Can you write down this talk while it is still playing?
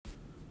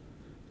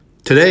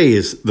Today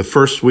is the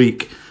first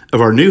week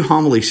of our new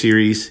homily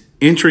series,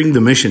 Entering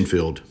the Mission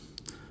Field.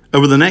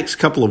 Over the next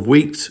couple of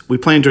weeks, we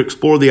plan to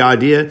explore the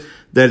idea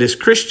that as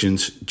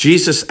Christians,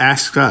 Jesus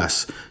asks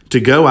us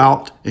to go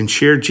out and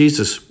share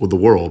Jesus with the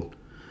world.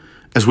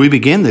 As we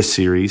begin this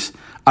series,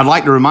 I'd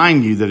like to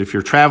remind you that if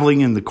you're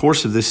traveling in the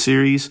course of this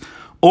series,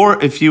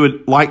 or if you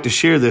would like to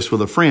share this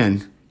with a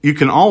friend, you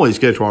can always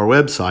go to our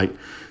website,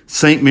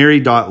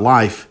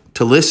 stmary.life,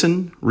 to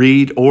listen,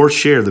 read, or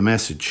share the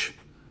message.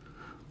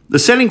 The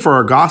setting for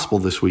our gospel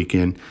this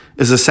weekend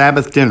is a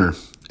Sabbath dinner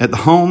at the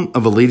home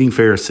of a leading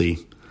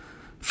Pharisee.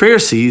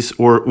 Pharisees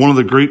were one of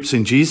the groups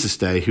in Jesus'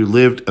 day who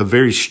lived a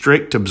very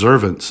strict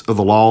observance of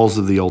the laws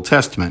of the Old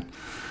Testament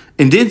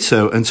and did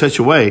so in such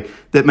a way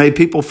that made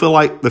people feel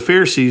like the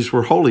Pharisees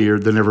were holier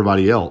than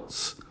everybody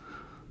else.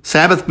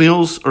 Sabbath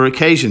meals are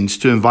occasions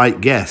to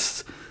invite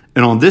guests,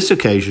 and on this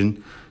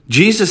occasion,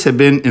 Jesus had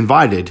been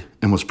invited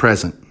and was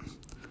present.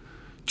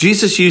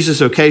 Jesus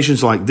uses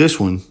occasions like this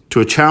one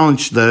to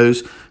challenge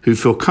those who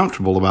feel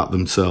comfortable about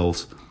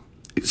themselves,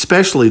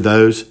 especially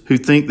those who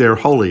think they're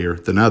holier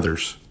than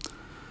others.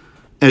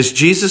 As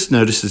Jesus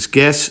notices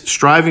guests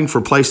striving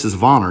for places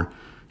of honor,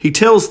 he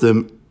tells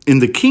them in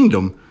the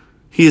kingdom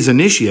he is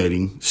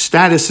initiating,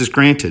 status is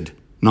granted,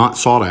 not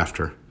sought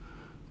after.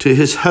 To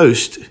his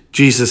host,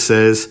 Jesus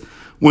says,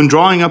 when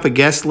drawing up a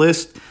guest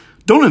list,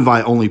 don't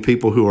invite only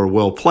people who are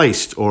well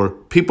placed or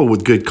people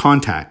with good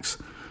contacts.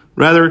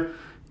 Rather,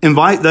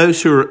 invite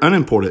those who are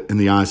unimportant in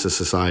the eyes of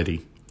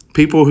society,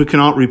 people who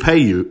cannot repay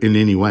you in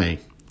any way.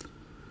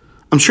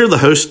 I'm sure the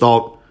host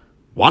thought,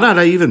 why did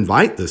I even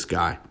invite this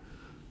guy?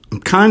 I'm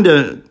kind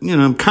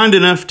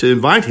enough to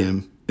invite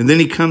him, and then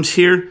he comes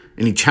here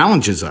and he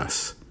challenges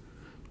us.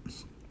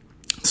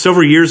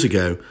 Several years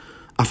ago,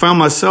 I found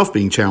myself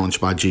being challenged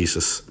by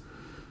Jesus.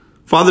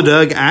 Father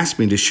Doug asked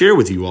me to share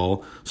with you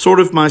all sort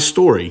of my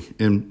story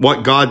and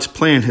what God's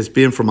plan has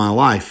been for my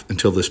life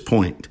until this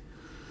point.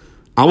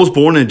 I was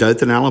born in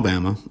Dothan,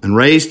 Alabama, and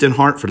raised in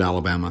Hartford,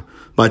 Alabama,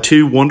 by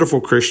two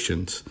wonderful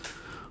Christians.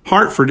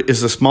 Hartford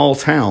is a small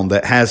town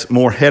that has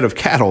more head of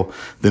cattle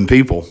than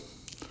people.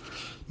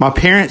 My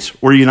parents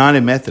were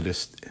United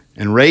Methodists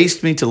and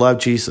raised me to love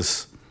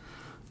Jesus.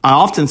 I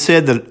often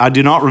said that I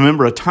do not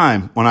remember a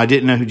time when I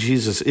didn't know who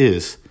Jesus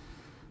is.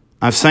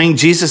 I've sang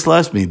Jesus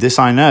Loves Me, This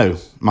I Know,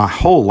 my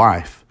whole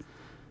life.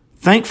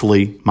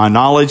 Thankfully, my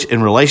knowledge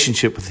and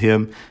relationship with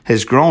him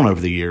has grown over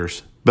the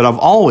years, but I've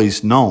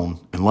always known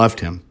and loved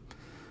him.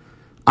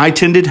 I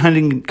attended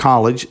Huntington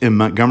College in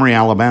Montgomery,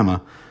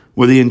 Alabama,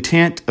 with the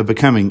intent of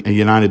becoming a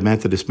United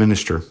Methodist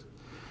minister.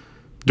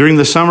 During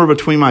the summer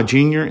between my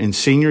junior and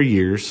senior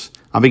years,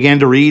 I began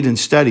to read and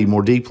study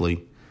more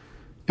deeply.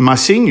 In my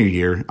senior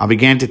year, I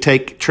began to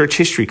take church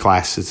history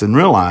classes and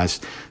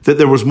realized that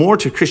there was more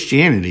to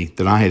Christianity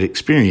than I had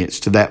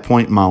experienced to that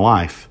point in my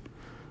life.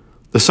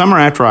 The summer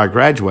after I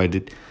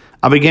graduated,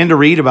 I began to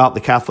read about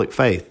the Catholic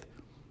faith.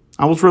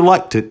 I was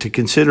reluctant to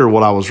consider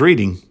what I was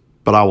reading,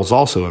 but I was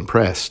also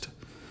impressed.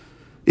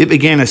 It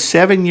began a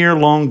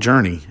 7-year-long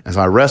journey as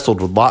I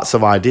wrestled with lots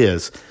of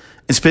ideas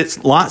and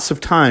spent lots of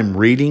time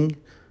reading,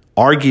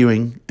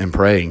 arguing, and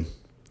praying.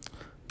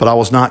 But I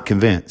was not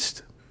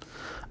convinced.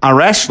 I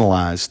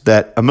rationalized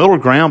that a middle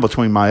ground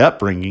between my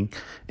upbringing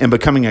and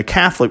becoming a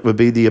Catholic would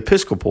be the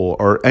Episcopal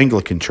or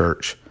Anglican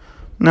church.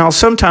 Now,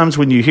 sometimes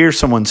when you hear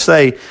someone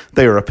say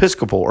they are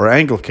Episcopal or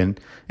Anglican,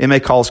 it may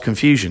cause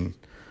confusion.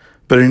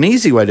 But an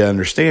easy way to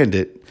understand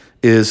it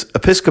is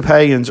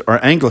Episcopalians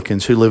or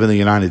Anglicans who live in the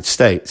United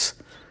States.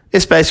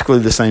 It's basically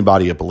the same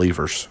body of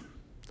believers.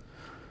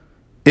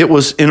 It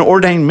was in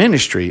ordained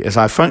ministry as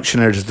I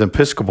functioned as an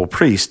Episcopal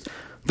priest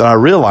that I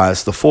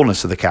realized the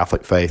fullness of the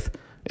Catholic faith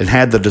and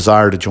had the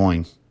desire to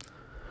join.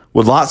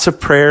 With lots of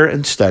prayer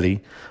and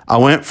study, I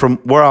went from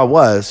where I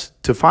was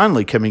to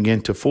finally coming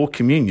into full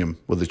communion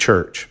with the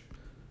church.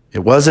 It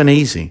wasn't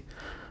easy,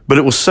 but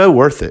it was so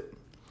worth it.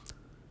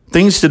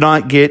 Things did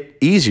not get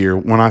easier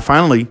when I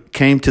finally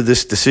came to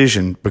this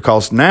decision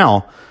because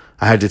now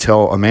I had to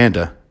tell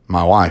Amanda,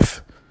 my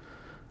wife.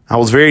 I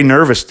was very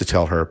nervous to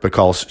tell her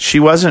because she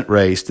wasn't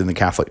raised in the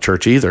Catholic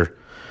Church either.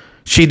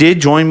 She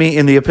did join me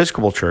in the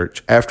Episcopal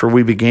Church after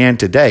we began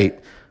to date,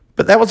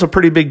 but that was a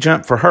pretty big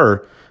jump for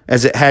her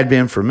as it had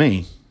been for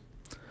me.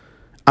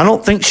 I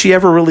don't think she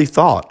ever really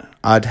thought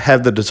I'd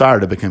have the desire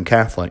to become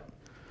Catholic.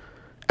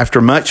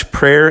 After much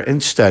prayer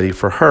and study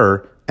for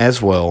her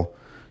as well,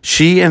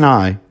 she and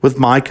I, with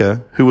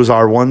Micah, who was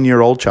our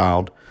 1-year-old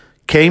child,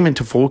 came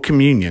into full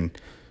communion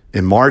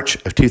in March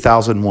of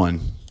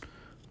 2001.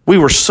 We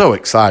were so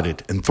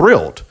excited and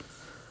thrilled.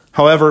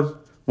 However,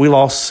 we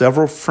lost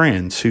several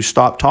friends who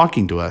stopped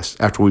talking to us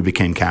after we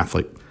became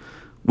Catholic.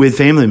 We had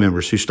family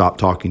members who stopped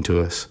talking to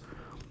us.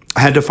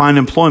 I had to find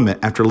employment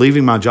after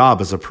leaving my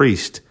job as a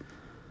priest.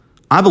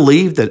 I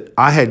believed that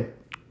I had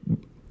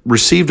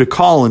received a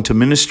call into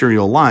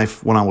ministerial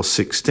life when I was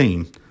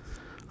 16.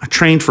 I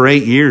trained for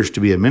 8 years to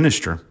be a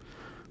minister.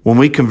 When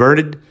we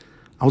converted,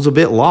 I was a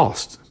bit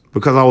lost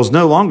because I was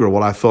no longer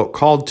what I felt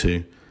called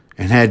to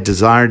and had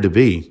desired to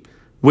be,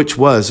 which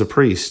was a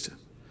priest.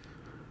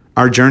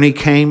 Our journey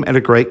came at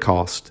a great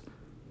cost,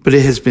 but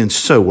it has been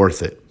so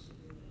worth it.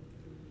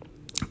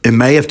 In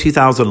May of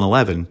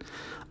 2011,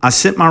 I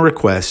sent my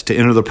request to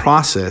enter the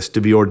process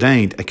to be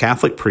ordained a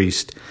Catholic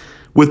priest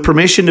with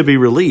permission to be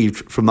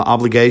relieved from the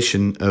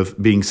obligation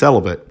of being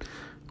celibate,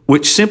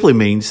 which simply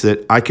means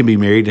that I can be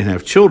married and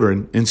have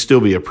children and still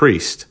be a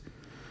priest.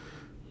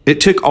 It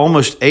took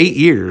almost 8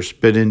 years,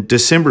 but in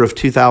December of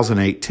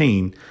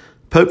 2018,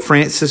 Pope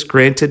Francis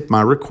granted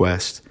my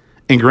request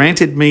and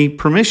granted me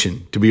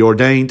permission to be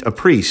ordained a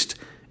priest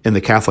in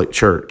the Catholic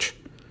Church.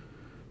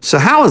 So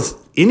how is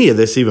any of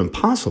this even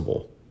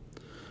possible?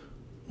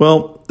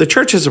 Well, the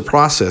Church has a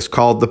process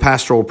called the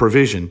pastoral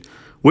provision,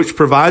 which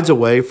provides a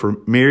way for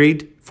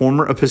married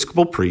former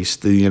Episcopal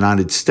priests in the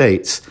United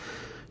States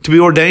to be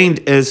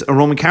ordained as a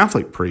Roman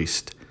Catholic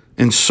priest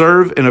and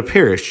serve in a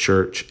parish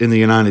church in the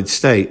United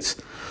States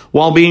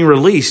while being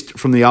released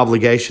from the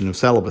obligation of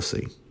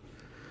celibacy.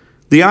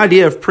 The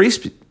idea of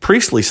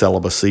priestly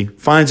celibacy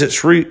finds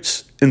its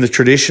roots in the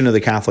tradition of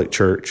the Catholic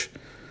Church.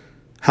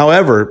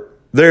 However,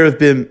 there have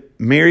been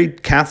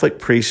married Catholic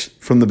priests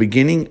from the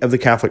beginning of the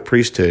Catholic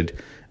priesthood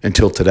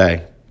until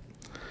today.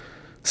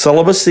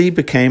 Celibacy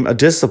became a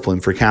discipline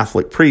for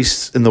Catholic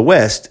priests in the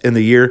West in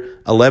the year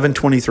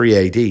 1123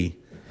 AD.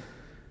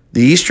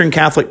 The Eastern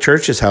Catholic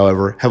churches,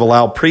 however, have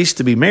allowed priests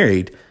to be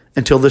married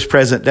until this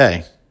present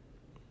day.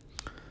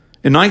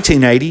 In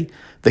 1980,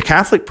 the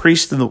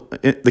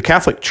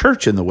Catholic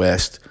Church in the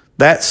West,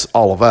 that's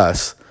all of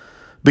us,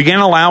 began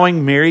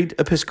allowing married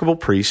Episcopal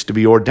priests to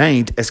be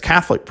ordained as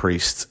Catholic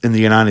priests in the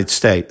United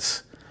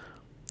States.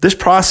 This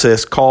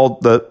process,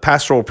 called the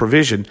pastoral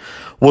provision,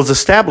 was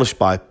established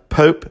by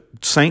Pope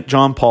St.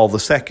 John Paul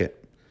II.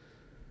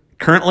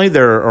 Currently,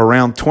 there are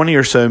around 20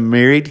 or so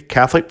married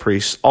Catholic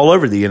priests all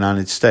over the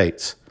United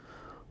States,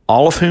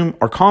 all of whom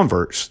are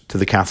converts to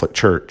the Catholic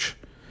Church.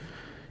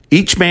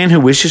 Each man who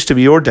wishes to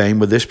be ordained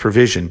with this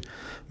provision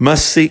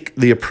must seek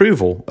the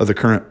approval of the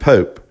current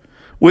Pope,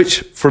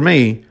 which, for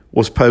me,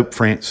 was Pope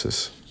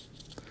Francis.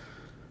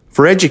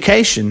 For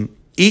education,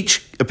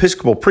 each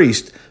Episcopal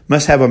priest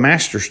must have a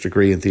master's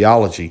degree in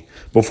theology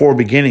before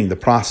beginning the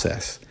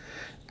process.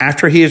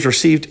 After he is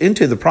received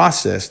into the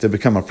process to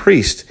become a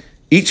priest,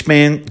 each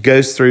man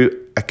goes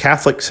through a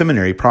Catholic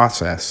seminary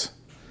process.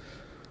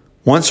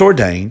 Once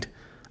ordained,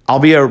 I'll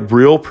be a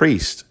real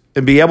priest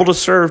and be able to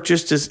serve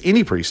just as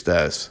any priest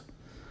does.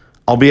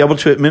 I'll be able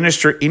to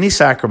administer any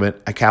sacrament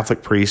a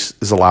Catholic priest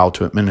is allowed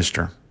to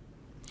administer.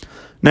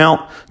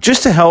 Now,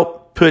 just to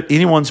help put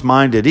anyone's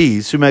mind at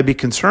ease who may be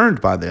concerned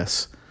by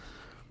this,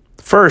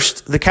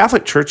 first, the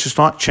Catholic Church has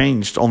not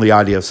changed on the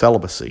idea of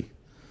celibacy.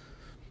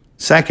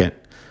 Second,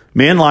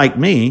 men like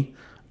me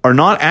are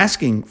not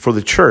asking for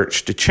the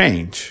church to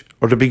change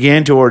or to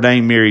begin to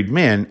ordain married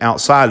men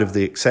outside of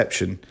the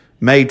exception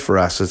made for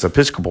us as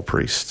Episcopal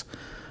priests.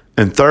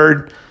 And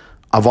third,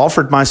 I've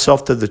offered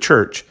myself to the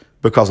church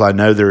because I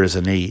know there is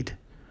a need.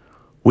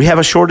 We have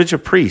a shortage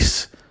of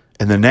priests,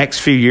 and the next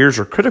few years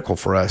are critical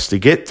for us to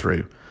get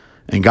through.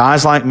 And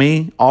guys like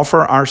me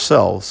offer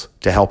ourselves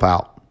to help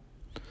out.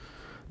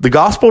 The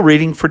gospel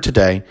reading for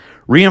today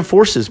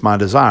reinforces my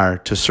desire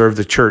to serve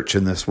the church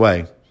in this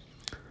way.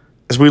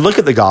 As we look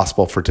at the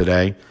gospel for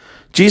today,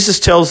 Jesus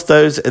tells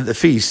those at the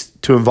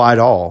feast to invite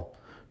all,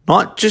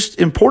 not just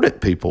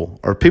important people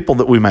or people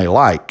that we may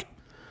like.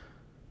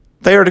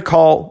 They are to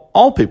call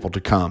all people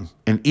to come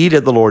and eat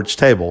at the Lord's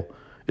table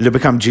and to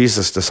become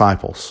Jesus'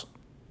 disciples.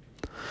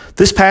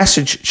 This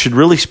passage should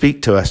really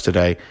speak to us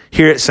today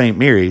here at St.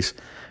 Mary's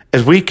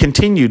as we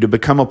continue to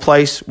become a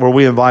place where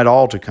we invite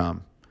all to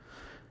come.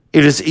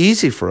 It is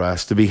easy for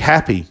us to be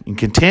happy and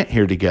content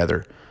here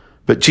together,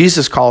 but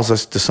Jesus calls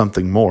us to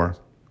something more.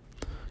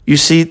 You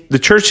see, the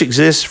church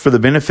exists for the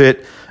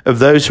benefit of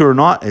those who are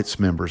not its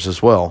members as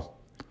well.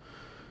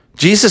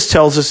 Jesus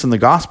tells us in the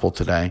gospel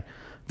today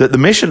that the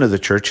mission of the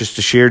church is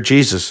to share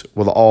Jesus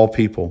with all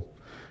people,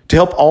 to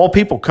help all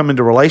people come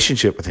into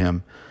relationship with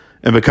him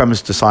and become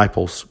his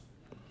disciples.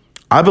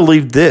 I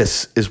believe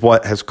this is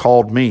what has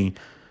called me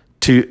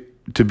to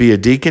be a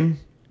deacon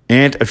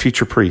and a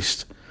future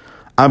priest.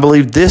 I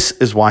believe this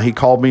is why he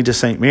called me to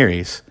St.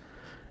 Mary's.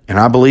 And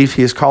I believe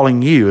he is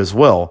calling you as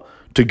well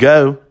to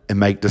go and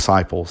make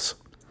disciples.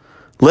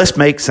 Let's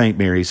make St.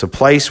 Mary's a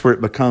place where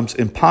it becomes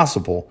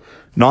impossible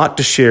not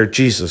to share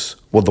Jesus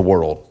with the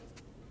world.